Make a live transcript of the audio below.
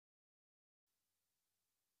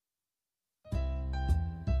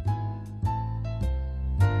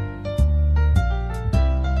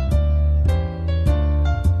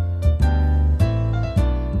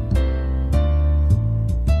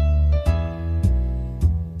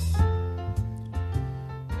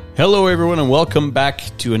Hello, everyone, and welcome back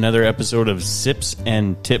to another episode of Sips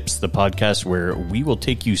and Tips, the podcast where we will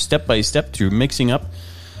take you step by step through mixing up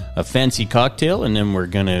a fancy cocktail, and then we're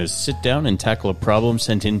going to sit down and tackle a problem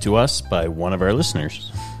sent in to us by one of our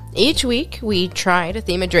listeners. Each week, we try to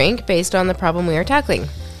theme a drink based on the problem we are tackling.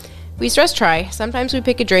 We stress try. Sometimes we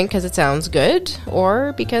pick a drink because it sounds good,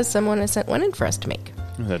 or because someone has sent one in for us to make.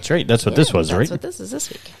 That's right. That's what this was, right? That's what this is this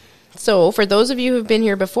week. So, for those of you who've been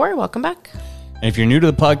here before, welcome back. And if you're new to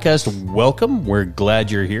the podcast, welcome. We're glad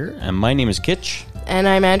you're here. And my name is Kitch. And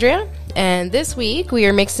I'm Andrea. And this week, we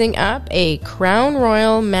are mixing up a Crown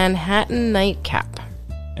Royal Manhattan Nightcap.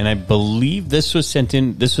 And I believe this was sent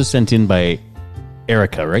in by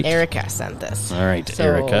Erica, right? Erica sent this. All right, so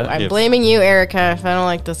Erica. I'm blaming you, Erica, if I don't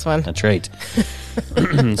like this one. That's right.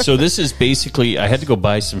 So this is basically, I had to go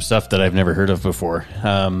buy some stuff that I've never heard of before.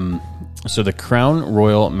 So the Crown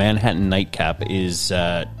Royal Manhattan Nightcap is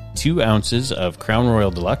 2 ounces of Crown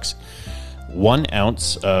Royal Deluxe, 1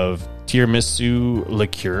 ounce of tiramisu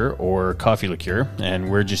liqueur or coffee liqueur,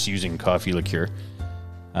 and we're just using coffee liqueur,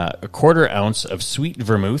 a 1/4 ounce of sweet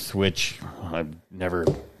vermouth, which I've never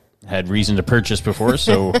had reason to purchase before,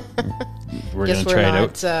 so we're going to try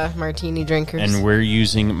it out. Martini drinkers. And we're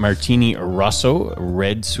using Martini Rosso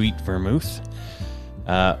red sweet vermouth,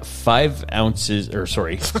 5 ounces.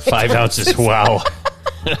 Wow.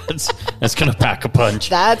 That's going to pack a punch.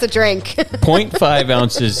 That's a drink. 0.5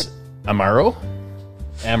 ounces Amaro.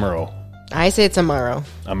 I say it's Amaro.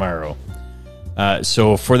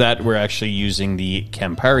 So for that, we're actually using the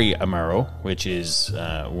Campari Amaro, which is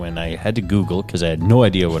when I had to Google because I had no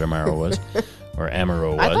idea what Amaro was, or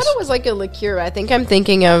Amaro was. I thought it was like a liqueur. I think I'm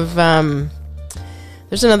thinking of,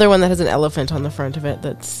 there's another one that has an elephant on the front of it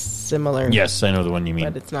that's similar. Yes, I know the one you mean.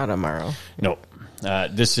 But it's not Amaro. No.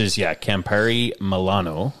 This is, Campari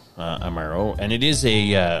Milano Amaro, and it is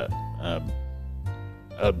a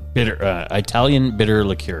bitter, Italian bitter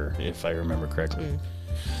liqueur, if I remember correctly.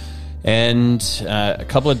 And a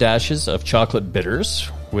couple of dashes of chocolate bitters,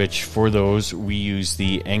 which for those we use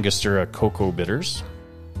the Angostura cocoa bitters.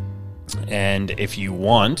 And if you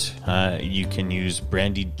want, you can use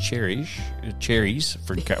brandied cherries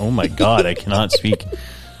for. Oh my God, I cannot speak.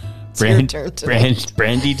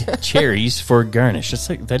 Brandied cherries for garnish.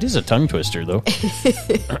 That is a tongue twister, though.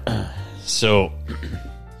 So.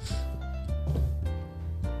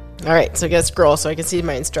 All right, so I gotta scroll so I can see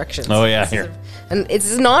my instructions. Oh, yeah, here. And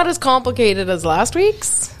it's not as complicated as last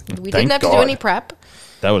week's. We didn't have to do any prep.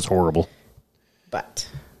 That was horrible. But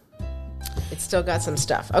it's still got some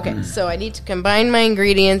stuff. Okay, so I need to combine my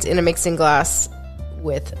ingredients in a mixing glass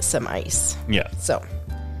with some ice. Yeah. So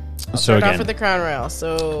I'll start off with the Crown Royal.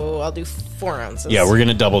 So I'll do 4 ounces. Yeah, we're going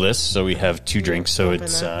to double this. So we have 2 drinks. So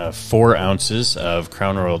it's 4 ounces of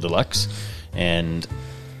Crown Royal Deluxe and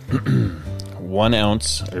 4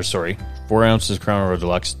 ounces Crown Royal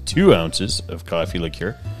Deluxe, 2 ounces of coffee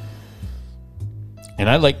liqueur. And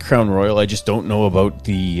I like Crown Royal. I just don't know about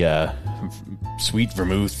the sweet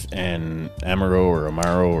vermouth and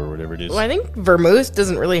Amaro or whatever it is. Well, I think vermouth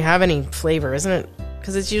doesn't really have any flavor, isn't it?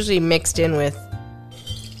 Because it's usually mixed in with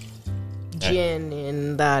gin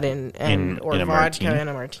or vodka martini. in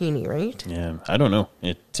a martini, right? Yeah, I don't know.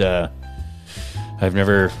 I've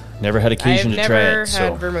never had occasion to try it. I've never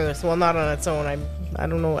had vermouth. Well, not on its own. I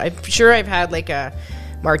don't know. I'm sure I've had like a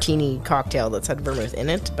martini cocktail that's had vermouth in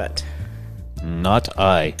it, but not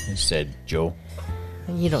I, said Joe.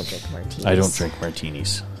 You don't drink martinis. I don't drink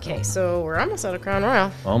martinis. Okay, so we're almost out of Crown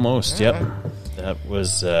Royal. Almost, yep. That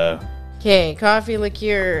was okay, coffee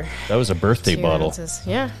liqueur. That was a birthday 2 bottle. Ounces.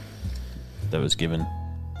 Yeah. That was given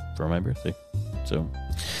for my birthday. So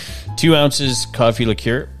 2 ounces coffee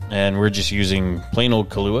liqueur, and we're just using plain old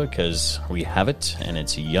Kahlua because we have it and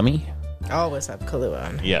it's yummy. Always have Kahlua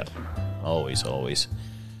on. Yeah, always.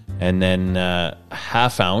 And then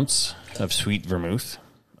 1/2 ounce of sweet vermouth,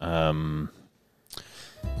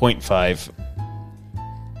 0.5.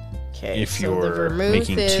 Okay, if you're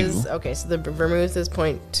making 2. Okay, so the vermouth is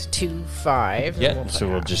 0.25. Yeah, we'll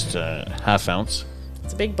just 1/2 ounce.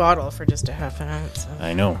 It's a big bottle for just a 1/2 ounce.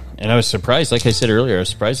 I know. And I was surprised, like I said earlier, I was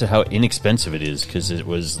surprised at how inexpensive it is because it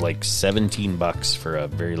was like $17 for a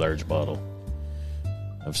very large bottle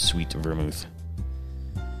of sweet vermouth.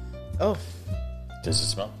 Oh. Does it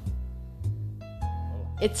smell?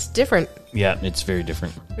 It's different. Yeah, it's very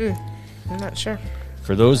different. I'm not sure.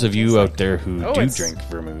 For those of you out there who do drink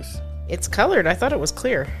vermouth. It's colored. I thought it was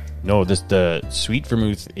clear. No, the sweet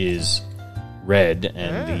vermouth is red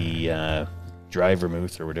and the dry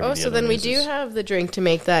vermouth or whatever. Oh, so then we do have the drink to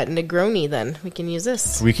make that Negroni then. We can use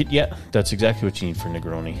this. We could, yeah, that's exactly what you need for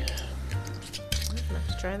Negroni.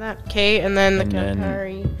 Let's try that. Okay, and then the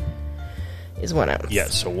Campari is 1 ounce. Yeah,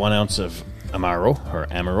 so 1 ounce of Amaro.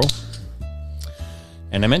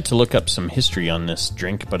 And I meant to look up some history on this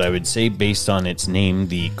drink, but I would say based on its name,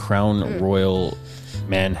 the Crown Royal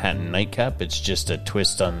Manhattan Nightcap, it's just a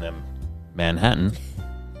twist on them Manhattan.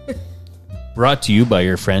 Brought to you by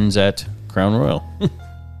your friends at Crown Royal.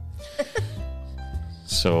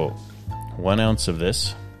 So, 1 ounce of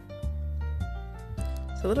this.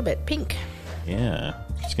 It's a little bit pink. Yeah,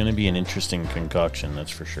 it's going to be an interesting concoction,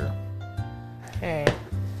 that's for sure. Okay.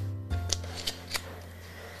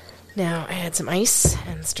 Now add some ice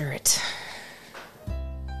and stir it.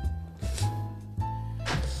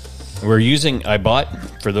 I bought,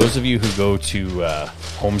 for those of you who go to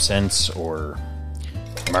HomeSense or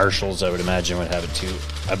Marshalls, I would imagine would have it too.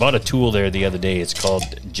 I bought a tool there the other day. It's called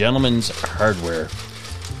Gentleman's Hardware.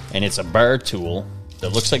 And it's a bar tool that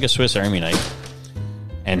looks like a Swiss Army knife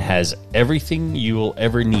and has everything you will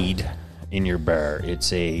ever need in your bar.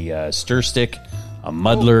 It's a stir stick, a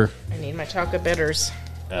muddler. I need my chocolate bitters.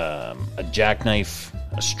 A jackknife,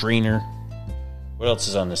 a strainer. What else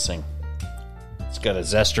is on this thing? It's got a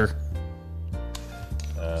zester.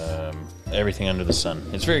 Everything under the sun.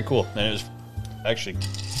 It's very cool. And it was actually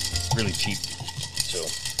really cheap. So I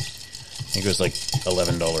think it was like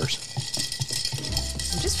 $11.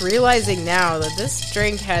 I'm just realizing now that this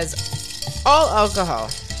drink has all alcohol.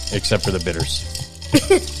 Except for the bitters.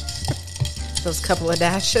 Those couple of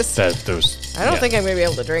dashes. I don't think I'm going to be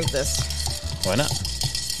able to drink this. Why not?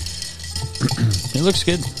 It looks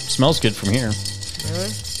good. Smells good from here. Really?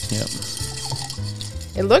 Yep.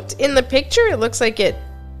 It looked, in the picture, it looks like it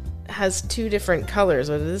has two different colors,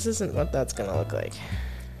 but this isn't what that's going to look like.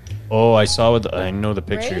 Oh, I know the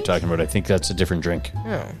picture you're Right? talking about. I think that's a different drink.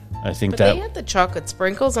 Oh. I think But that they had the chocolate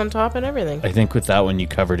sprinkles on top and everything. I think with that one you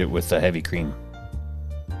covered it with the heavy cream.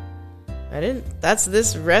 I didn't. That's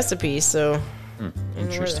this recipe, so I don't know where the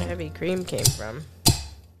Interesting. heavy cream came from.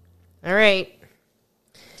 All right.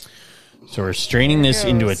 So we're straining this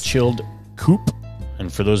into a goes. chilled coupe.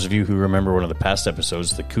 And for those of you who remember one of the past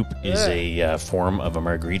episodes, the coupe is a form of a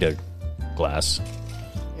margarita glass.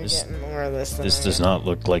 You're getting more of this than This I does am. not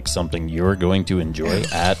look like something you're going to enjoy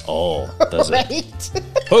at all, does it? Right?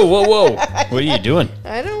 Whoa, whoa, whoa. What are you doing?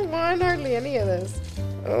 I don't want hardly any of this.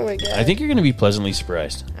 Oh my god. I think you're going to be pleasantly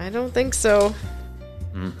surprised. I don't think so.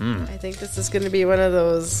 I think this is going to be one of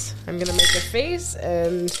those. I'm going to make a face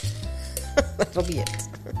and that'll be it.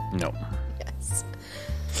 No. Yes.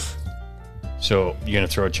 So you're going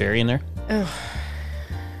to throw a cherry in there? I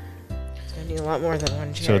need a lot more than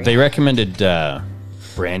one So cherry. they recommended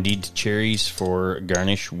brandied cherries for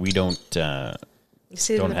garnish. We don't You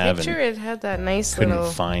see don't in the have picture, any. it had that nice couldn't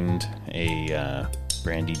little. find a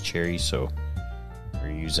brandied cherry, so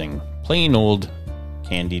we're using plain old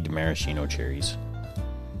candied maraschino cherries.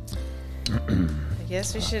 I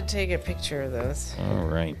guess we should take a picture of those. All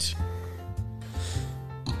right.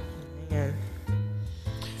 Man.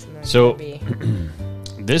 It's not So- gonna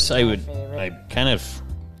be- This favorite.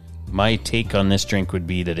 my take on this drink would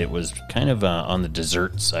be that it was kind of on the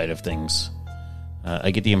dessert side of things.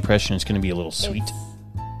 I get the impression it's going to be a little sweet.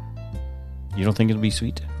 You don't think it'll be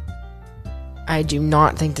sweet? I do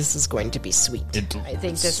not think this is going to be sweet. I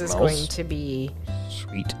think this is smells going to be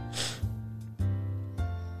sweet.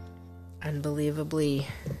 unbelievably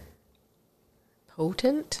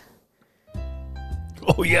potent.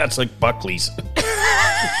 Oh yeah, it's like Buckley's.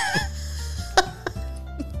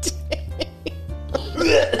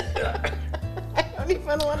 I don't even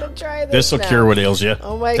want to try this. This will now. cure what ails you.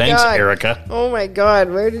 Oh my Thanks, god, Erica. Oh my god,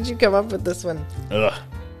 where did you come up with this one? Ugh,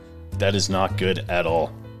 that is not good at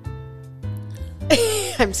all.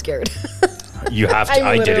 I'm scared. You have to. I'm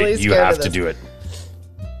I did literally it. You scared of have to this. do it.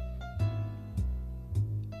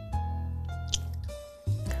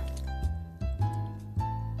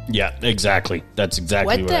 Yeah, exactly. That's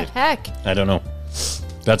exactly What the heck? I don't know.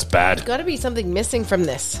 That's bad. Got to be something missing from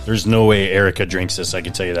this. There's no way Erica drinks this. I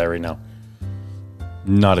can tell you that right now.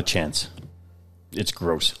 Not a chance. It's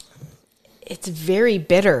gross. It's very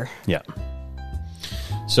bitter. Yeah.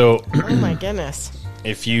 So Oh my goodness.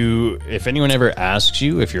 if anyone ever asks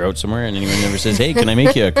you, if you're out somewhere and anyone ever says, "Hey, can I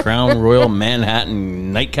make you a Crown Royal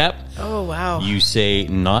Manhattan nightcap?" Oh wow. You say,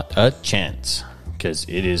 "Not a chance," because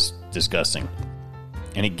it is disgusting,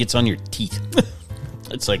 and it gets on your teeth.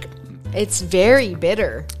 It's like, It's very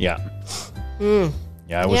bitter. yeah, yeah,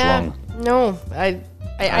 I was wrong. No, I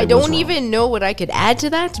was don't wrong. even know what I could add to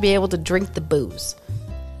that to be able to drink the booze.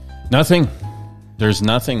 Nothing. There's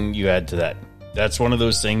nothing you add to that. That's one of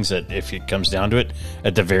those things that if it comes down to it,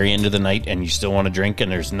 at the very end of the night and you still want to drink and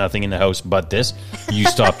there's nothing in the house but this, you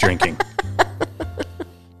stop drinking.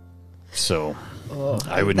 So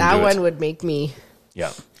I wouldn't That do one it. would make me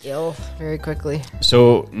Yeah. ill very quickly.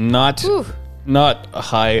 So not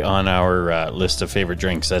high on our list of favorite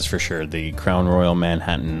drinks, that's for sure. The Crown Royal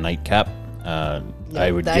Manhattan Nightcap. I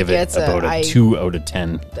would give it about a 2 out of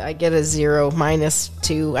 10. I get a 0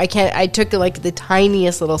 -2. I took like the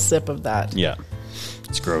tiniest little sip of that. Yeah.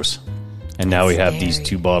 It's gross. And now we have these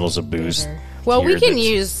 2 bottles of booze. Well, we can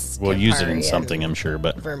we'll use it in Campari something, I'm sure,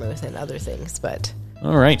 but vermouth and other things, but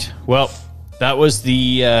all right. Well, that was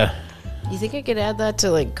the you think I could add that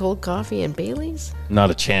to like cold coffee and Bailey's? not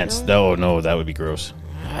a chance. No, that would be gross.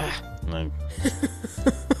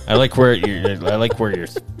 I like where your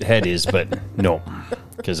head is, but no,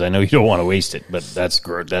 because I know you don't want to waste it. But that's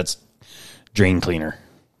that's drain cleaner.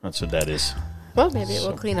 That's what that is. Well, maybe it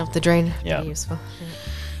will clean up the drain. Yeah. Be useful.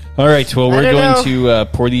 All right. Well, we're don't going to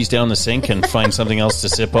pour these down the sink and find something else to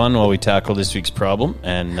sip on while we tackle this week's problem,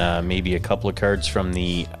 and maybe a couple of cards from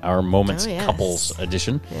the Our Moments Couples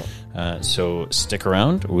edition. Yeah. So stick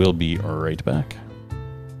around. We'll be right back.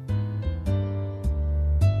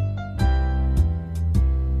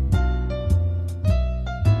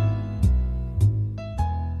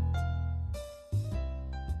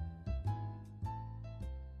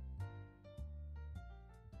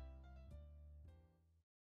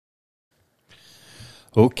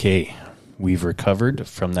 Okay, we've recovered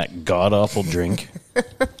from that god-awful drink.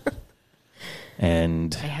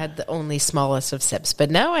 And I had the only smallest of sips,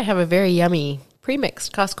 but now I have a very yummy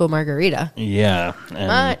pre-mixed Costco margarita. Yeah.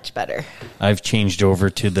 Much better. I've changed over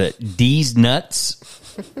to the D's Nuts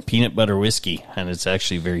peanut butter whiskey, and it's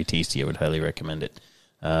actually very tasty. I would highly recommend it.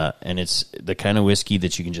 And it's the kind of whiskey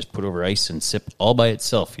that you can just put over ice and sip all by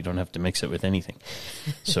itself. You don't have to mix it with anything.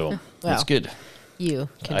 So it's good. You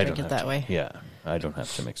can drink it that way. Yeah, I don't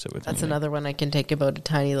have to mix it with anything. That's another one I can take about a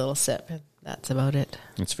tiny little sip. And that's about it.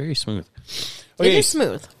 It's very smooth. Okay. It is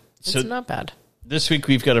smooth. It's So not bad. This week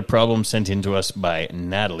we've got a problem sent in to us by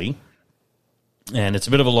Natalie. And it's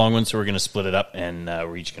a bit of a long one, so we're going to split it up, and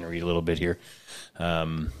we're each going to read a little bit here.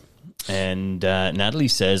 And Natalie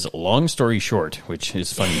says, long story short, which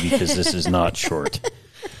is funny because this is not short.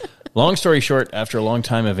 Long story short, after a long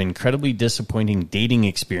time of incredibly disappointing dating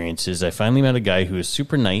experiences, I finally met a guy who is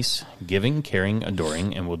super nice, giving, caring,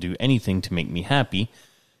 adoring, and will do anything to make me happy.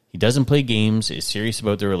 He doesn't play games, is serious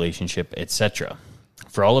about the relationship, etc.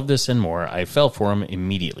 For all of this and more, I fell for him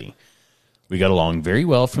immediately. We got along very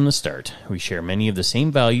well from the start. We share many of the same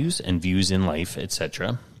values and views in life,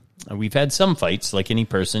 etc. We've had some fights. Like any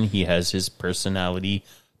person, he has his personality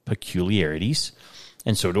peculiarities,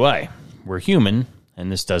 and so do I. We're human,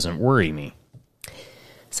 and this doesn't worry me.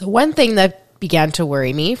 So one thing that began to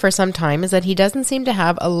worry me for some time is that he doesn't seem to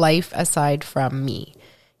have a life aside from me.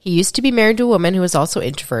 He used to be married to a woman who was also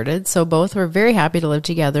introverted, so both were very happy to live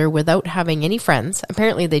together without having any friends.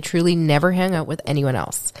 Apparently, they truly never hang out with anyone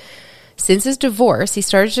else. Since his divorce, he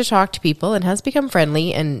started to talk to people and has become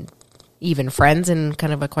friendly and even friends in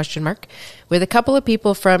kind of a question mark with a couple of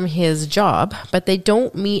people from his job, but they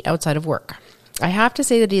don't meet outside of work. I have to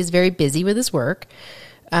say that he is very busy with his work,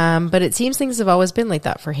 but it seems things have always been like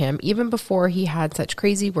that for him, even before he had such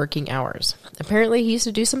crazy working hours. Apparently, he used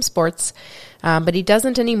to do some sports, but he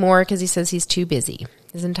doesn't anymore because he says he's too busy.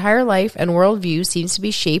 His entire life and worldview seems to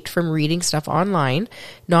be shaped from reading stuff online,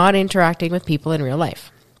 not interacting with people in real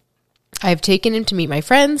life. I've taken him to meet my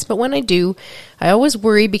friends, but when I do, I always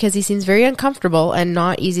worry because he seems very uncomfortable and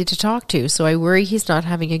not easy to talk to, so I worry he's not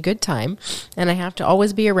having a good time, and I have to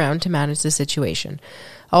always be around to manage the situation.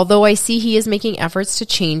 Although I see he is making efforts to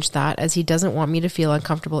change that, as he doesn't want me to feel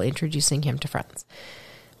uncomfortable introducing him to friends.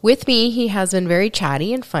 With me, he has been very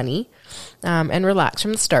chatty and funny, and relaxed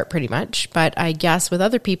from the start pretty much, but I guess with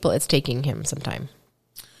other people, it's taking him some time.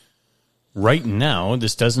 Right now,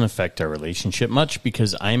 this doesn't affect our relationship much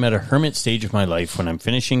because I'm at a hermit stage of my life when I'm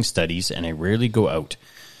finishing studies and I rarely go out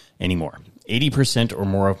anymore. 80% or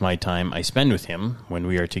more of my time I spend with him when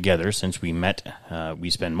we are together. Since we met, we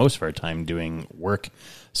spend most of our time doing work.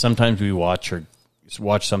 Sometimes we watch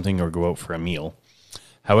something or go out for a meal.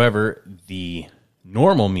 However, the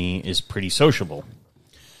normal me is pretty sociable.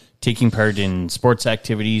 Taking part in sports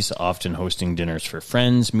activities, often hosting dinners for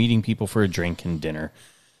friends, meeting people for a drink and dinner.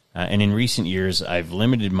 And in recent years, I've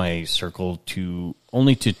limited my circle to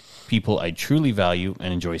only to people I truly value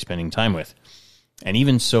and enjoy spending time with. And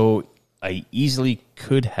even so, I easily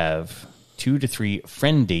could have 2 to 3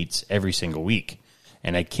 friend dates every single week.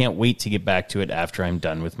 And I can't wait to get back to it after I'm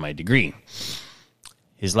done with my degree.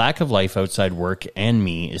 His lack of life outside work and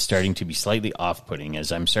me is starting to be slightly off-putting,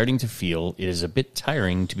 as I'm starting to feel it is a bit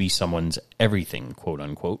tiring to be someone's everything, quote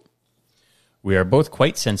unquote. We are both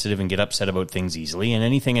quite sensitive and get upset about things easily, and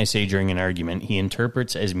anything I say during an argument, he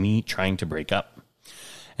interprets as me trying to break up.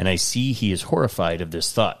 and I see he is horrified of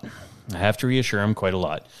this thought. I have to reassure him quite a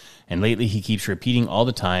lot, and lately he keeps repeating all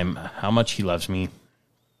the time how much he loves me,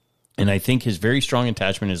 and I think his very strong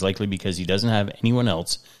attachment is likely because he doesn't have anyone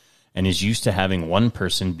else and is used to having one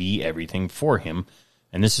person be everything for him,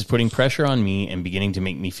 and this is putting pressure on me and beginning to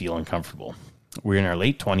make me feel uncomfortable. We're in our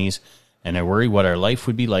late 20s, and I worry what our life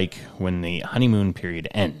would be like when the honeymoon period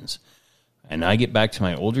ends, and I get back to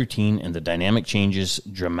my old routine and the dynamic changes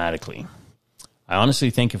dramatically. I honestly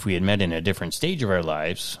think if we had met in a different stage of our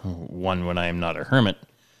lives, one when I am not a hermit,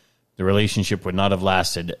 the relationship would not have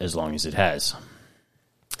lasted as long as it has.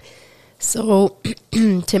 So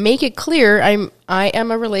to make it clear, I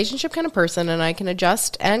am a relationship kind of person, and I can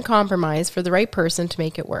adjust and compromise for the right person to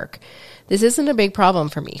make it work. This isn't a big problem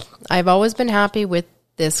for me. I've always been happy with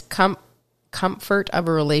this comfort of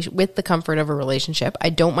a relationship. I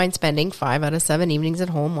don't mind spending 5 out of 7 evenings at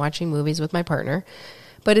home watching movies with my partner,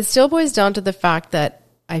 but it still boils down to the fact that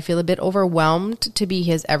I feel a bit overwhelmed to be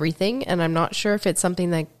his everything, and I'm not sure if it's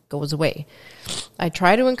something that goes away. I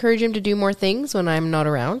try to encourage him to do more things when I'm not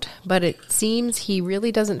around, but it seems he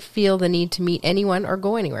really doesn't feel the need to meet anyone or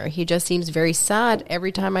go anywhere. He just seems very sad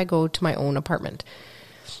every time I go to my own apartment.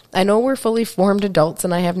 I know we're fully formed adults,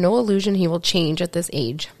 and I have no illusion he will change at this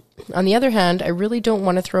age. On the other hand, I really don't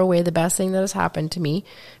want to throw away the best thing that has happened to me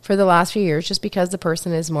for the last few years just because the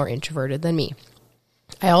person is more introverted than me.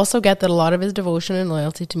 I also get that a lot of his devotion and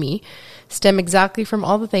loyalty to me stem exactly from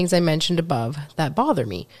all the things I mentioned above that bother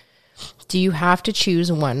me. Do you have to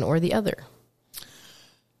choose one or the other?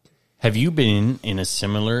 Have you been in a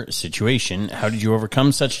similar situation? How did you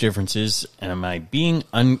overcome such differences? And am I being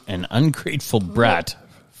an ungrateful brat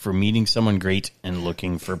for meeting someone great and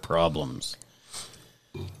looking for problems?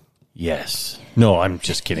 Yes. No, I'm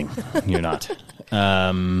just kidding. You're not.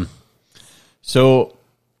 So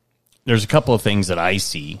there's a couple of things that I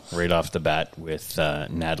see right off the bat with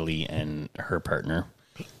Natalie and her partner.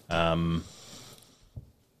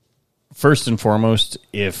 First and foremost,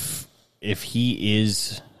 if he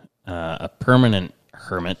is a permanent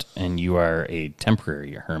hermit and you are a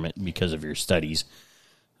temporary hermit because of your studies,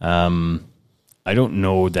 I don't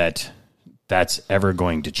know that that's ever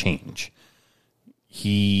going to change.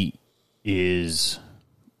 He is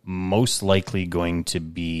most likely going to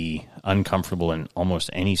be uncomfortable in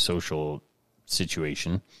almost any social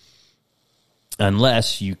situation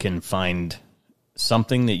unless you can find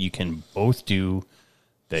something that you can both do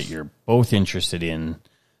that you're both interested in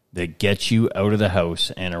that gets you out of the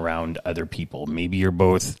house and around other people. Maybe you're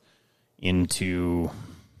both into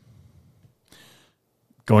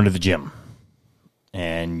going to the gym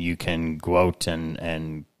and you can go out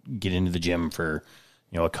and get into the gym for,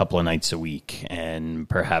 a couple of nights a week and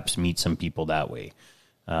perhaps meet some people that way.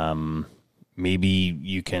 Maybe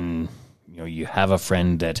you can, you have a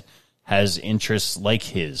friend that has interests like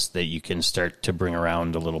his that you can start to bring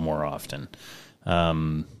around a little more often.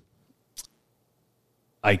 I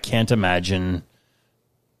can't imagine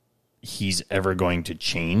he's ever going to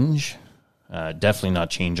change. Definitely not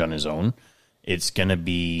change on his own. It's going to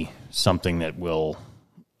be something that will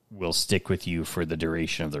stick with you for the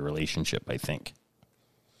duration of the relationship, I think.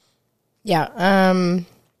 Yeah.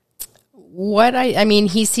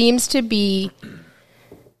 He seems to be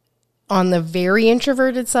on the very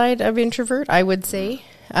introverted side of introvert, I would say.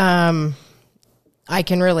 I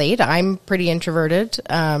can relate. I'm pretty introverted,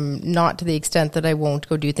 not to the extent that I won't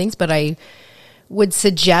go do things, but I would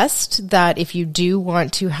suggest that if you do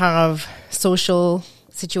want to have social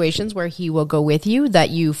situations where he will go with you,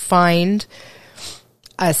 that you find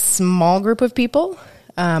a small group of people,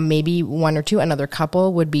 maybe 1 or 2, another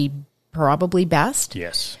couple would be probably best.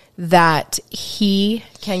 Yes. That he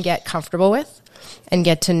can get comfortable with and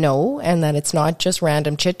get to know, and that it's not just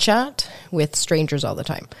random chit chat with strangers all the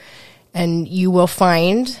time. And you will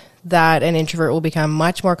find that an introvert will become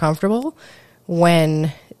much more comfortable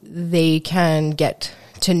when they can get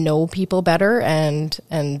to know people better and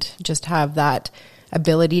just have that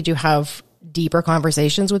ability to have deeper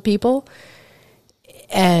conversations with people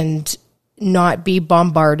and not be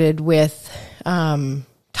bombarded with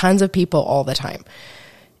tons of people all the time.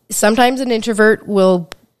 Sometimes an introvert will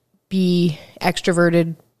be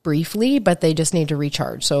extroverted briefly, but they just need to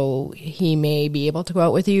recharge. So he may be able to go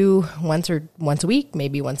out with you once a week,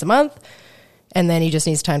 maybe once a month, and then he just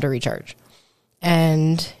needs time to recharge.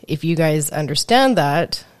 And if you guys understand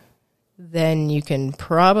that, then you can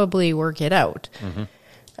probably work it out.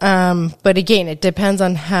 Mm-hmm. But again, it depends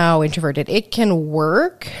on how introverted. It can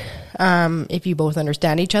work if you both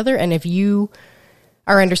understand each other and if you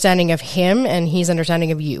are understanding of him and he's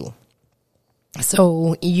understanding of you.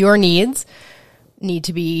 So your needs need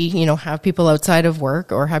to be, have people outside of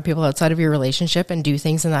work or have people outside of your relationship and do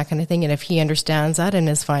things and that kind of thing. And if he understands that and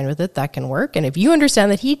is fine with it, that can work. And if you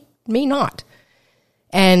understand that he may not,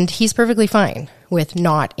 and he's perfectly fine with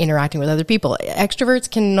not interacting with other people.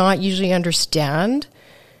 Extroverts cannot usually understand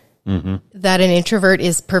that an introvert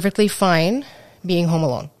is perfectly fine being home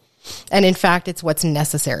alone. And in fact, it's what's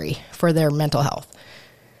necessary for their mental health.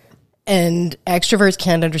 And extroverts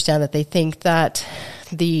can't understand that. They think that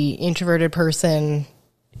the introverted person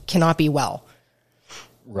cannot be well.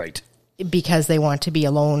 Right. Because they want to be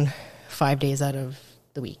alone 5 days out of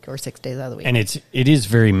the week or 6 days out of the week. And it is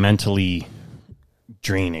very mentally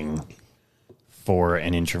draining for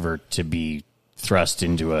an introvert to be thrust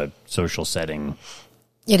into a social setting.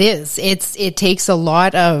 It is. It takes a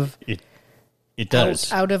lot of it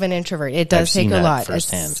does out of an introvert. It does I've take a lot,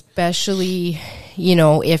 firsthand. especially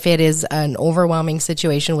if it is an overwhelming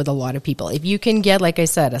situation with a lot of people. If you can get, like I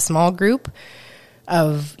said, a small group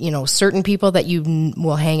of certain people that you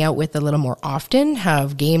will hang out with a little more often,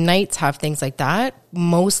 have game nights, have things like that,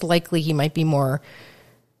 most likely he might be more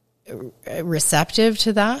receptive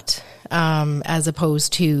to that, as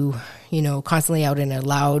opposed to constantly out in a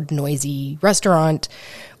loud, noisy restaurant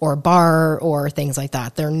or bar or things like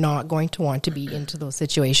that. They're not going to want to be into those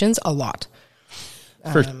situations a lot.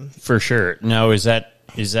 For sure. Now, is that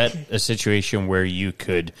a situation where you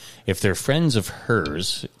could, if they're friends of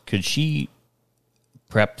hers, could she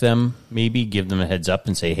prep them, maybe give them a heads up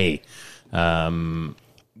and say, hey,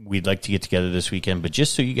 we'd like to get together this weekend, but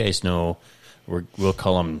just so you guys know, we'll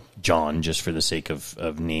call him John just for the sake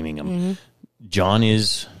of naming him. Mm-hmm. John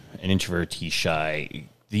is an introvert. He's shy.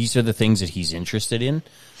 These are the things that he's interested in.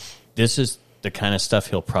 This is the kind of stuff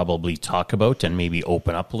he'll probably talk about and maybe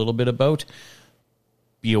open up a little bit about.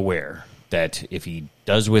 Be aware that if he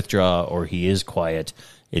does withdraw or he is quiet,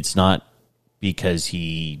 it's not because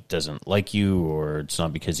he doesn't like you or it's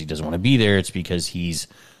not because he doesn't want to be there. It's because he's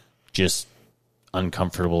just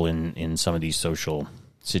uncomfortable in some of these social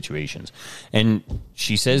situations. And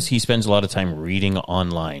she says he spends a lot of time reading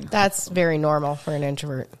online. That's very normal for an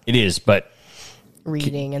introvert. It is, but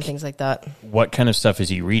reading and things like that. What kind of stuff is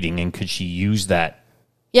he reading, and could she use that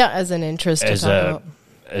as an interest as a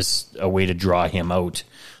way to draw him out?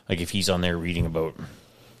 Like if he's on there reading about,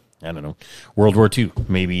 I don't know, World War II,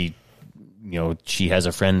 maybe she has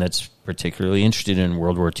a friend that's particularly interested in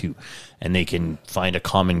World War II, and they can find a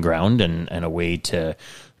common ground and a way to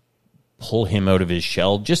pull him out of his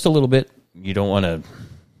shell just a little bit. You don't want to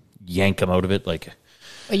yank him out of it.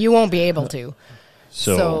 You won't be able to.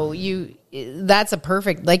 So that's a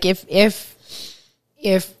perfect,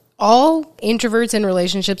 if all introverts in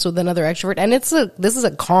relationships with another extrovert, and this is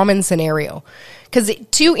a common scenario, because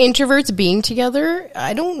two introverts being together,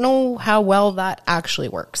 I don't know how well that actually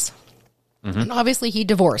works. Mm-hmm. And obviously he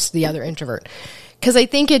divorced the other introvert, because I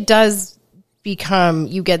think it does become,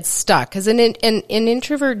 you get stuck, because an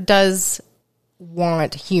introvert does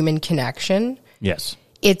want human connection. Yes.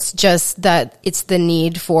 It's just that it's the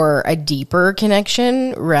need for a deeper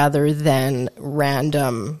connection rather than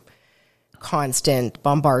random, constant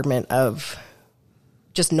bombardment of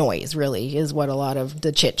just noise, really, is what a lot of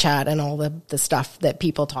the chit chat and all the stuff that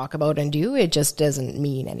people talk about and do. It just doesn't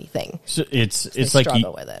mean anything. So it's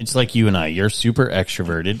like you and I. You're super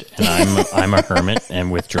extroverted, and I'm a hermit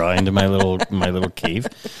and withdraw into my little cave.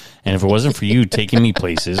 And if it wasn't for you taking me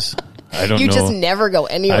places, I don't know. You just never go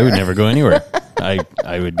anywhere. I would never go anywhere.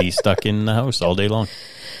 I would be stuck in the house all day long.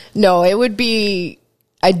 No, it would be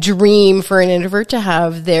a dream for an introvert to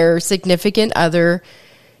have their significant other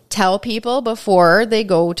tell people before they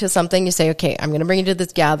go to something. You say, okay, I'm going to bring you to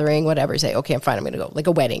this gathering, whatever. You say, okay, I'm fine. I'm going to go, like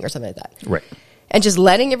a wedding or something like that. Right. And just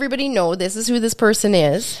letting everybody know this is who this person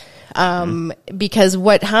is. Because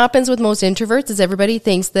what happens with most introverts is everybody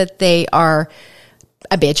thinks that they are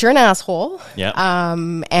a bitch or an asshole. Yeah.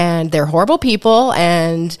 And they're horrible people,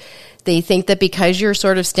 and they think that because you're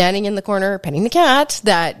sort of standing in the corner petting the cat,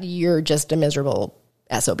 that you're just a miserable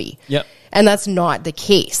SOB. Yep. And that's not the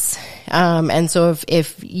case. And so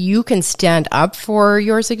if you can stand up for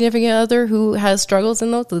your significant other who has struggles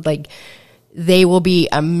in those, they will be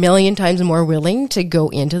a million times more willing to go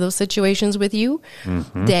into those situations with you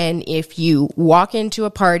than if you walk into a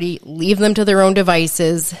party, leave them to their own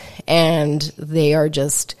devices, and they are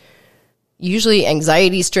just usually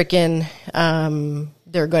anxiety stricken.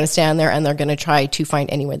 They're going to stand there and they're going to try to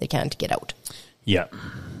find any way they can to get out. Yeah.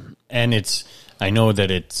 And I know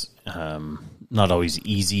that it's not always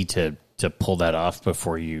easy to pull that off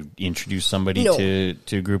before you introduce somebody to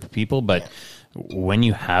a group of people, but when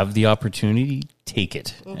you have the opportunity, take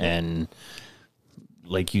it. And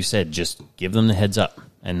like you said, just give them the heads up.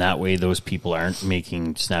 And that way those people aren't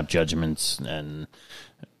making snap judgments. And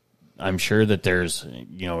I'm sure that there's,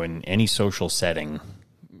 in any social setting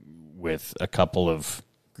with a couple of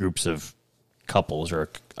groups of couples or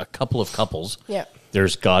a couple of couples,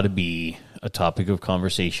 there's got to be a topic of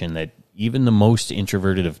conversation that even the most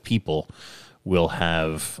introverted of people will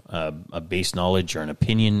have a base knowledge or an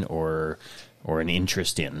opinion or an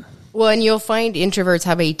interest in. Well, and you'll find introverts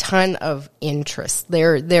have a ton of interest.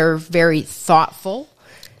 They're very thoughtful,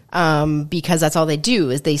 because that's all they do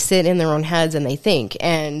is they sit in their own heads and they think.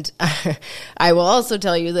 And I will also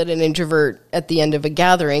tell you that an introvert at the end of a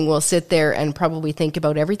gathering will sit there and probably think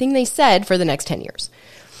about everything they said for the next 10 years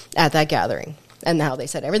at that gathering, and how they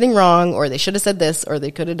said everything wrong, or they should have said this, or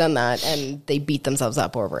they could have done that, and they beat themselves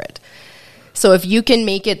up over it. So if you can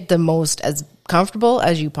make it the most as comfortable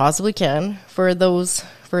as you possibly can for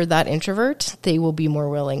that introvert, they will be more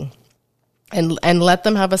willing. And let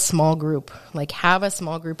them have a small group. Like, have a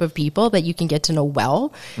small group of people that you can get to know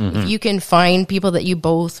well. Mm-hmm. If you can find people that you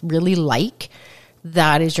both really like,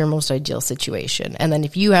 that is your most ideal situation. And then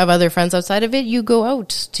if you have other friends outside of it, you go out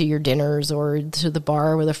to your dinners or to the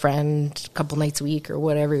bar with a friend a couple nights a week or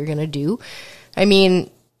whatever you're going to do. I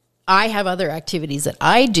mean, I have other activities that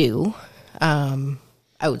I do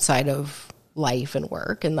outside of life and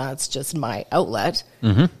work, and that's just my outlet,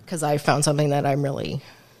 because I found something that I'm really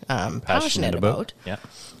passionate about. Yeah.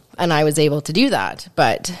 And I was able to do that.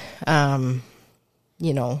 But, and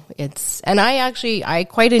I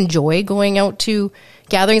quite enjoy going out to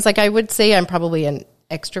gatherings. Like, I would say I'm probably an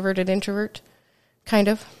extroverted introvert, kind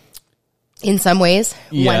of, in some ways,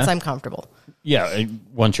 once I'm comfortable. Yeah,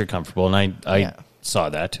 once you're comfortable. And I saw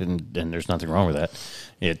that, and there's nothing wrong with that.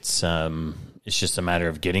 It's just a matter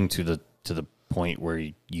of getting to the point where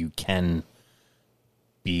you can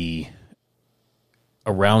be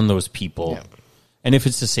around those people. Yeah. And if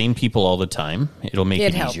it's the same people all the time, it'll make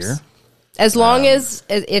it easier. As long as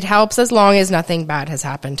it helps, as long as nothing bad has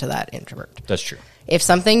happened to that introvert. That's true. If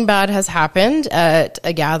something bad has happened at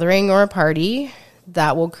a gathering or a party,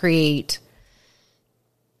 that will create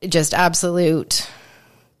just absolute,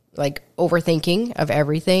 like, overthinking of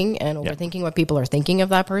everything and overthinking what people are thinking of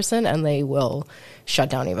that person, and they will shut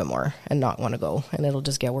down even more and not want to go, and it'll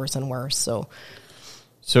just get worse and worse.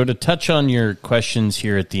 So to touch on your questions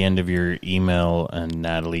here at the end of your email, and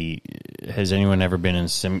Natalie, has anyone ever been in a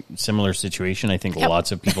similar situation? I think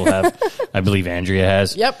lots of people have. I believe Andrea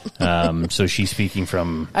has. Yep. So she's speaking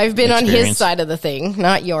from I've been experience. On his side of the thing,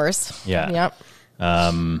 not yours. Yeah.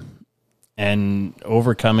 Yep. And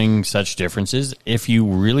overcoming such differences, if you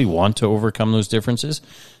really want to overcome those differences,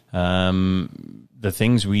 the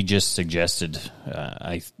things we just suggested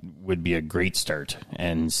would be a great start,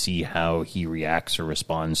 and see how he reacts or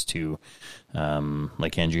responds to,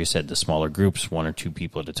 like Andrea said, the smaller groups, one or two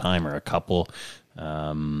people at a time or a couple,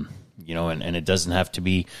 and it doesn't have to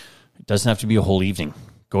be a whole evening.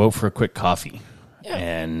 Go out for a quick coffee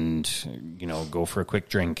and, go for a quick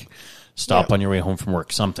drink, stop on your way home from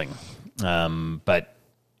work, something. But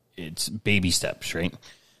it's baby steps, right?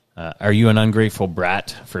 Are you an ungrateful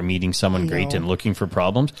brat for meeting someone great and looking for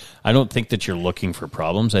problems? I don't think that you're looking for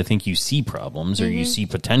problems. I think you see problems, or you see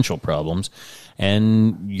potential problems,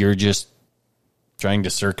 and you're just trying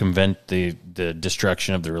to circumvent the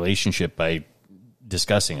destruction of the relationship by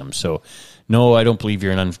discussing them. So, no, I don't believe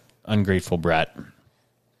you're an ungrateful brat.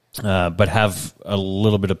 But have a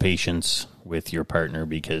little bit of patience with your partner,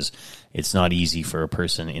 because it's not easy for a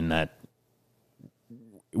person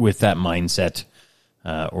with that mindset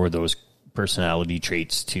or those personality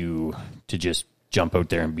traits to just jump out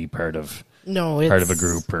there and be part of a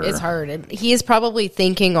group. It's hard. And he is probably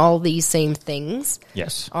thinking all these same things.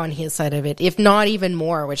 Yes. On his side of it, if not even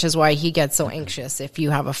more, which is why he gets so anxious if you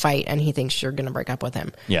have a fight and he thinks you're going to break up with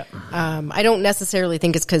him. Yeah. I don't necessarily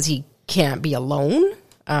think it's because he can't be alone.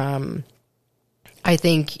 I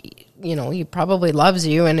think, he probably loves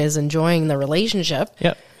you and is enjoying the relationship.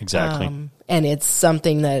 Yeah, exactly. And it's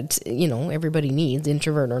something that, everybody needs,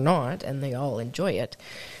 introvert or not, and they all enjoy it.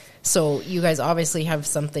 So you guys obviously have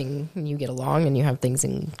something, you get along and you have things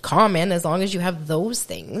in common. As long as you have those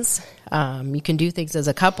things, you can do things as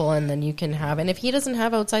a couple, and then you can have, and if he doesn't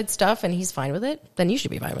have outside stuff and he's fine with it, then you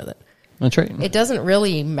should be fine with it. That's right. It doesn't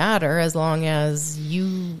really matter as long as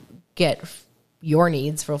you get your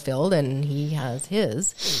needs fulfilled and he has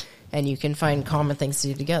his, and you can find common things to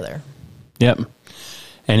do together. Yep.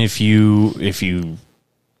 And if you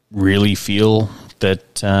really feel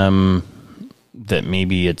that that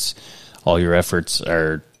maybe it's all your efforts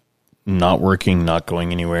are not working, not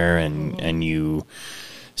going anywhere, and you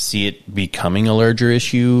see it becoming a larger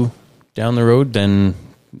issue down the road, then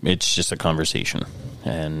it's just a conversation.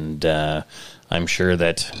 And I'm sure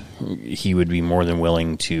that he would be more than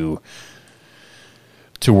willing to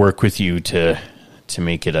work with you to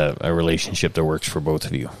make it a relationship that works for both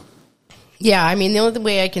of you. Yeah, I mean, the only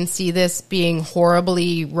way I can see this being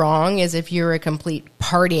horribly wrong is if you're a complete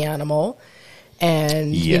party animal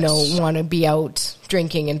and, want to be out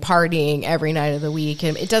drinking and partying every night of the week.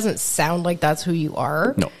 And it doesn't sound like that's who you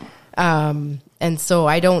are. No. And so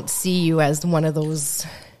I don't see you as one of those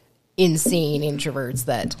insane introverts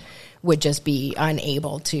that would just be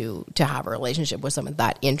unable to have a relationship with someone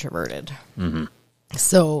that introverted. Mm-hmm.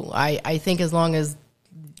 So I think as long as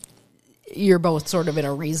you're both sort of in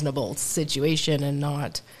a reasonable situation and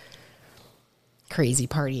not crazy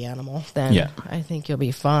party animal, then I think you'll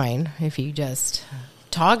be fine if you just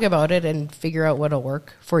talk about it and figure out what'll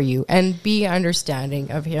work for you and be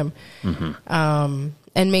understanding of him. Mm-hmm.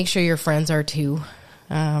 And make sure your friends are too.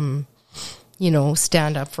 Stand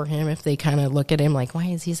up for him if they kind of look at him like, why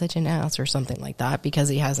is he such an ass or something like that because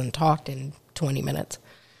he hasn't talked in 20 minutes.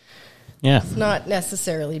 Yeah. It's not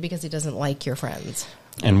necessarily because he doesn't like your friends.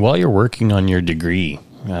 And while you're working on your degree,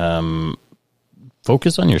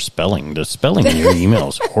 focus on your spelling. The spelling in your email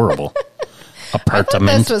is horrible. Apartment. I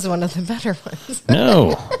thought this was one of the better ones.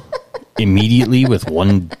 No. Immediately with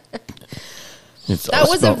one. It's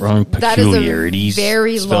all spelled wrong. Peculiarities. That is a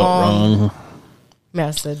very spelled long wrong.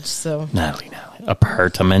 Message. So Natalie.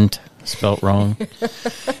 Apartment spelled wrong.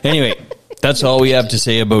 Anyway. That's all we have to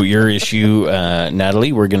say about your issue,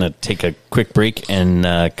 Natalie. We're going to take a quick break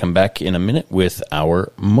and come back in a minute with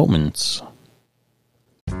our moments.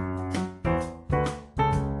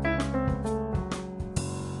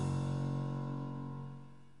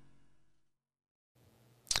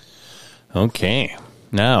 Okay.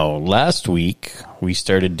 Now, last week, we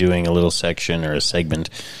started doing a little section or a segment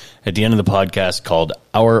at the end of the podcast called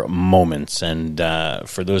Our Moments. And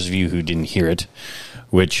for those of you who didn't hear it,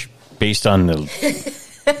 which... based on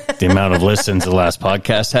the amount of listens the last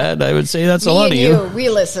podcast had, I would say that's a lot of you. We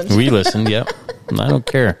listened. We listened, yep. I don't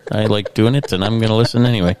care. I like doing it, and I'm going to listen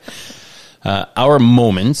anyway. Our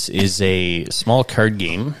Moments is a small card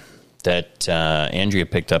game that Andrea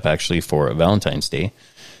picked up actually for Valentine's Day,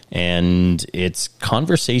 and it's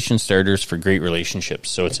conversation starters for great relationships.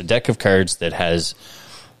 So it's a deck of cards that has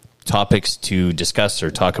topics to discuss or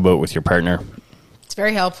talk about with your partner. It's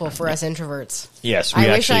very helpful for us introverts. Yes, I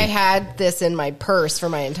wish I had this in my purse for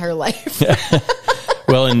my entire life.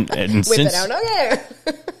 Well, and whip since it out, okay.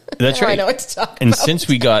 That's now right. I know what to talk and about. Since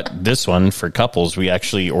we got this one for couples, we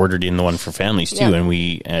actually ordered in the one for families too. Yeah. And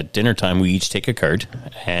we at dinner time we each take a card,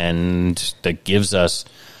 and that gives us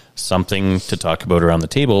something to talk about around the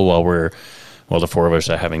table while the four of us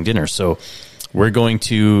are having dinner. So we're going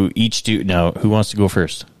to each do now. Who wants to go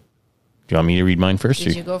first? Do you want me to read mine first?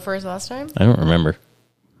 Did you go first last time? I don't remember.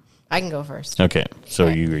 I can go first. Okay, so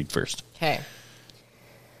you read first. Okay.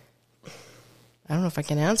 I don't know if I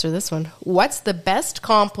can answer this one. What's the best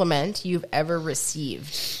compliment you've ever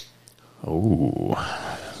received? Oh,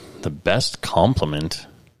 the best compliment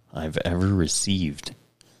I've ever received.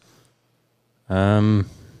 I'm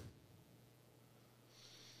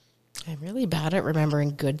really bad at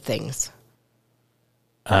remembering good things.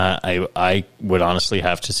 I would honestly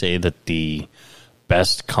have to say that the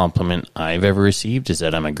best compliment I've ever received is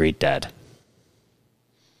that I'm a great dad.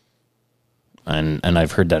 And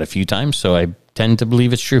I've heard that a few times, so I tend to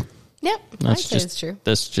believe it's true. Yep, I'd say it's true.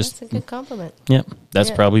 That's a good compliment. Yep,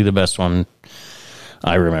 that's probably the best one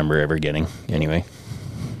I remember ever getting, anyway.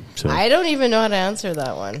 So I don't even know how to answer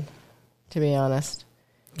that one, to be honest,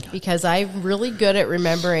 because I'm really good at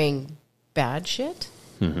remembering bad shit.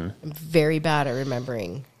 Mm-hmm. I'm very bad at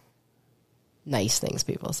remembering nice things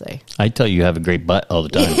people say. I tell you have a great butt all the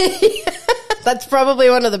time. That's probably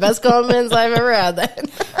one of the best compliments I've ever had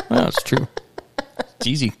then. Well, it's true. It's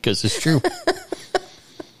easy because it's true.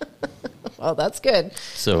 Well, that's good.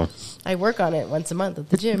 So I work on it once a month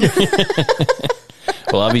at the gym.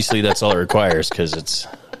 Well, obviously that's all it requires because it's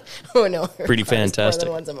pretty fantastic.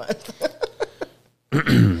 More than once a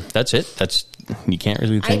month. That's it. That's you can't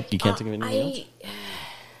really think. You can't think of anything else.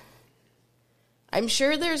 I'm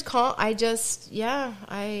sure there's I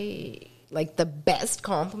like the best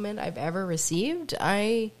compliment I've ever received.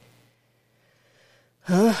 I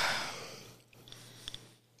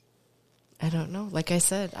don't know. Like I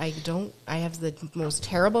said, I have the most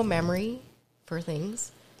terrible memory for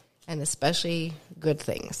things, and especially good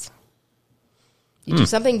things. You do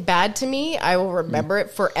something bad to me, I will remember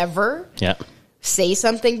it forever. Yeah. Say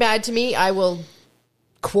something bad to me, I will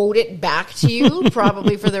quote it back to you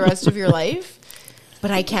probably for the rest of your life. But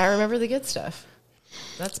I can't remember the good stuff.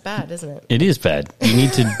 That's bad, isn't it? It is bad. You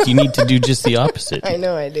need to do just the opposite. I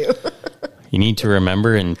know I do. You need to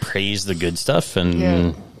remember and praise the good stuff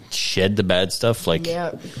and shed the bad stuff. Like,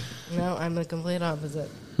 yeah. No, I'm the complete opposite.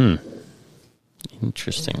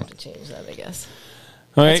 Interesting. I have to change that, I guess.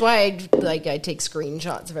 All That's right. why I take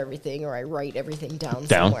screenshots of everything, or I write everything down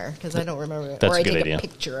somewhere because I don't remember it. That's or a I good take idea. a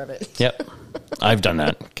picture of it. Yep. I've done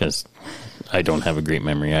that because I don't have a great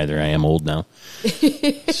memory either. I am old now.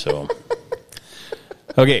 So,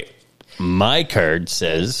 okay. My card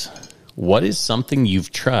says, what is something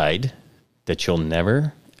you've tried that you'll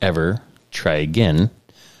never, ever try again?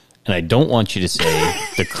 And I don't want you to say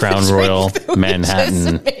the Crown Royal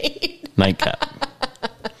Manhattan nightcap.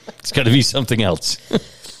 It's got to be something else.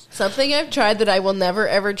 Something I've tried that I will never,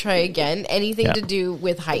 ever try again. Anything to do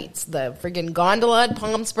with heights. The friggin' gondola at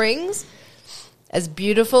Palm Springs. As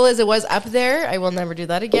beautiful as it was up there, I will never do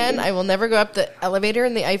that again. I will never go up the elevator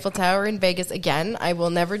in the Eiffel Tower in Vegas again. I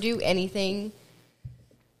will never do anything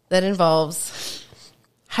that involves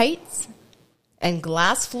heights and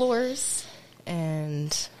glass floors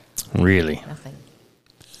and Really? nothing.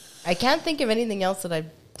 I can't think of anything else that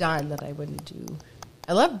I've done that I wouldn't do.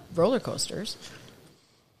 I love roller coasters.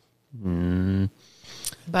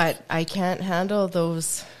 But I can't handle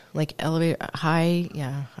those like elevator high.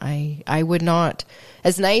 Yeah, I would not.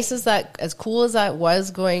 As nice as that, as cool as that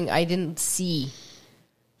was going, I didn't see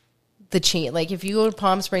the change. Like if you go to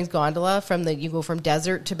Palm Springs gondola you go from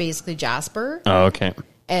desert to basically Jasper. Oh, okay.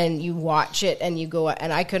 And you watch it and you go,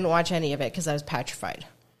 and I couldn't watch any of it because I was petrified.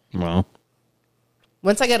 Well,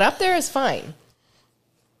 Once I got up there, it's fine.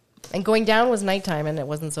 And going down was nighttime and it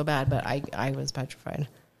wasn't so bad, but I was petrified.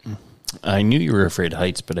 I knew you were afraid of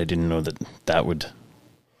heights, but I didn't know that would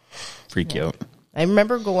freak you out. I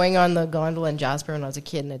remember going on the gondola in Jasper when I was a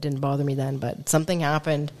kid, and it didn't bother me then, but something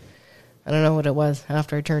happened. I don't know what it was.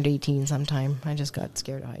 After I turned 18 sometime, I just got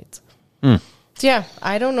scared of heights. So yeah,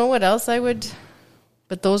 I don't know what else I would,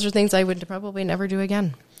 but those are things I would probably never do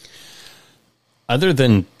again. Other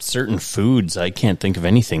than certain foods, I can't think of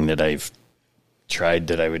anything that I've tried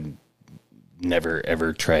that I would never,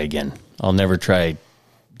 ever try again. I'll never try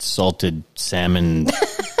salted salmon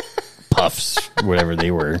puffs, whatever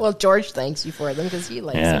they were. Well, George thanks you for them because he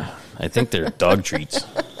likes them. Yeah, I think they're dog treats.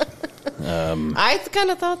 I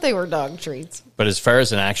kind of thought they were dog treats. But as far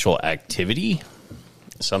as an actual activity,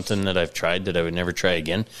 something that I've tried that I would never try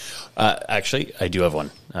again, actually, I do have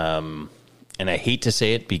one. And I hate to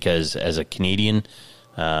say it because as a Canadian,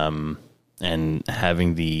 and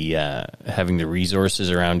having the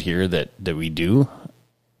resources around here that we do,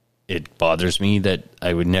 it bothers me that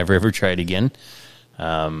I would never ever try it again.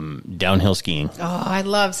 Downhill skiing. Oh, I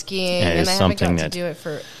love skiing, and I haven't got to do it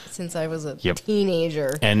since I was a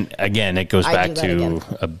teenager. And again, it goes back to again.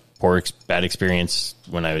 a bad experience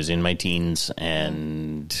when I was in my teens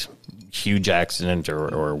and huge accident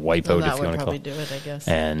or wipeout, if you want to call it. Do it, I guess.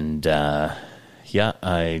 And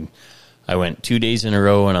I went 2 days in a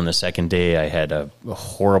row, and on the second day I had a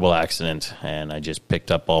horrible accident, and I just picked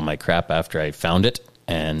up all my crap after I found it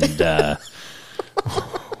and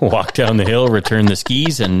walked down the hill, returned the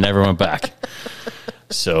skis, and never went back.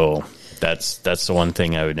 So that's the one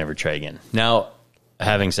thing I would never try again. Now,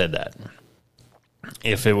 having said that,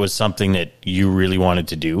 if it was something that you really wanted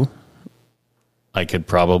to do, I could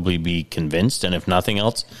probably be convinced, and if nothing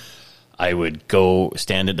else, I would go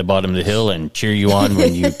stand at the bottom of the hill and cheer you on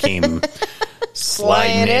when you came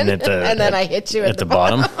sliding in at the and then I hit you at the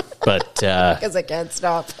bottom. But because I can't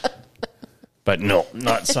stop. But no,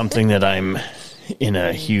 not something that I'm in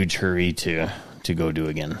a huge hurry to go do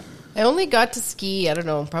again. I only got to ski, I don't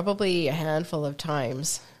know, probably a handful of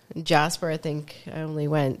times. In Jasper, I think I only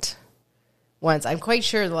went once. I'm quite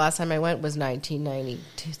sure the last time I went was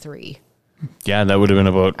 1993. Yeah, that would have been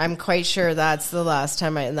about... I'm quite sure that's the last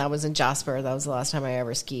time and that was in Jasper. That was the last time I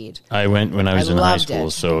ever skied. I went when I was in high school,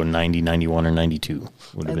 it. So 90, 91, or 92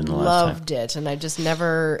 would have been the last time. I loved it, and I just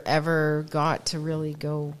never, ever got to really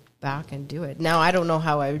go back and do it. Now, I don't know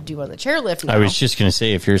how I would do on the chairlift now. I was just going to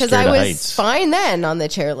say, if you're scared of heights... Because I was fine then on the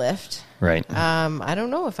chairlift. Right. I don't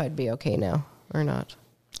know if I'd be okay now or not.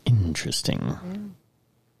 Interesting. Yeah.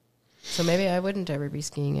 So maybe I wouldn't ever be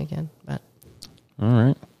skiing again. But all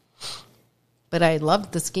right. But I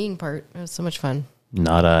loved the skiing part. It was so much fun.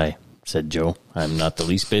 Not I, said Joe. I'm not the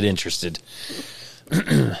least bit interested.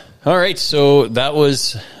 All right, so that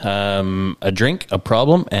was a drink, a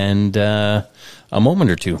problem, and a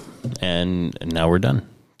moment or two. And now we're done.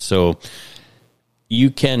 So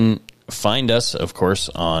you can find us, of course,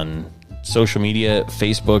 on social media,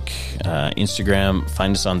 Facebook, Instagram.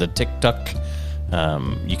 Find us on the TikTok.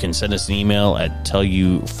 You can send us an email at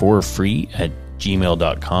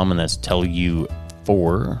tellyouforfree@gmail.com, and that's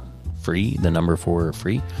tellyou4free, the number 4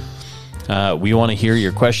 free. We want to hear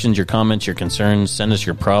your questions, your comments, your concerns. Send us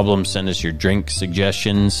your problems. Send us your drink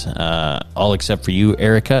suggestions. All except for you,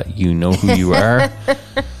 Erica. You know who you are.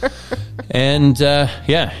 And,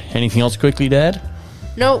 yeah, anything else quickly, Dad?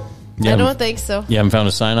 Nope. I don't think so. You haven't found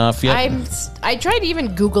a sign-off yet? I tried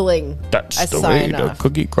even Googling That's a the way the sign-off.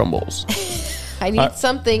 cookie crumbles. I need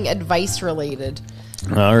something advice-related.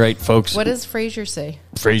 All right, folks. What does Frasier say?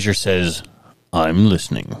 Frasier says, I'm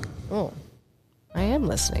listening. Oh, I am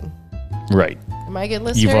listening. Right. Am I a good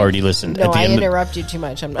listener? You've already listened. No, At the I end interrupt you too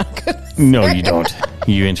much. I'm not good. No, you don't.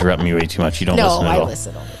 You interrupt me way too much. You don't listen at all. No, I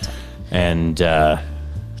listen all the time. And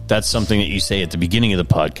that's something that you say at the beginning of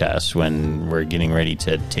the podcast when we're getting ready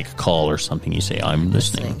to take a call or something. You say, I'm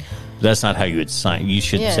listening. That's not how you would sign. You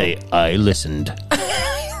should say, I listened.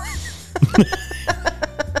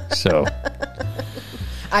 So.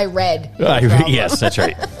 I read. Yes, that's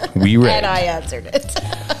right. We read. And I answered it.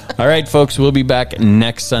 All right, folks, we'll be back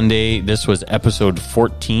next Sunday. This was episode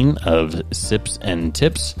 14 of Sips and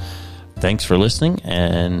Tips. Thanks for listening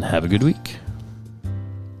and have a good week.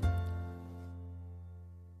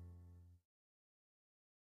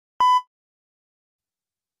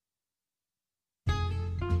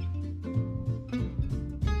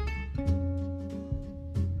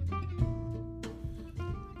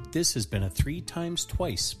 This has been a 3 Times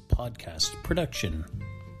Twice podcast production.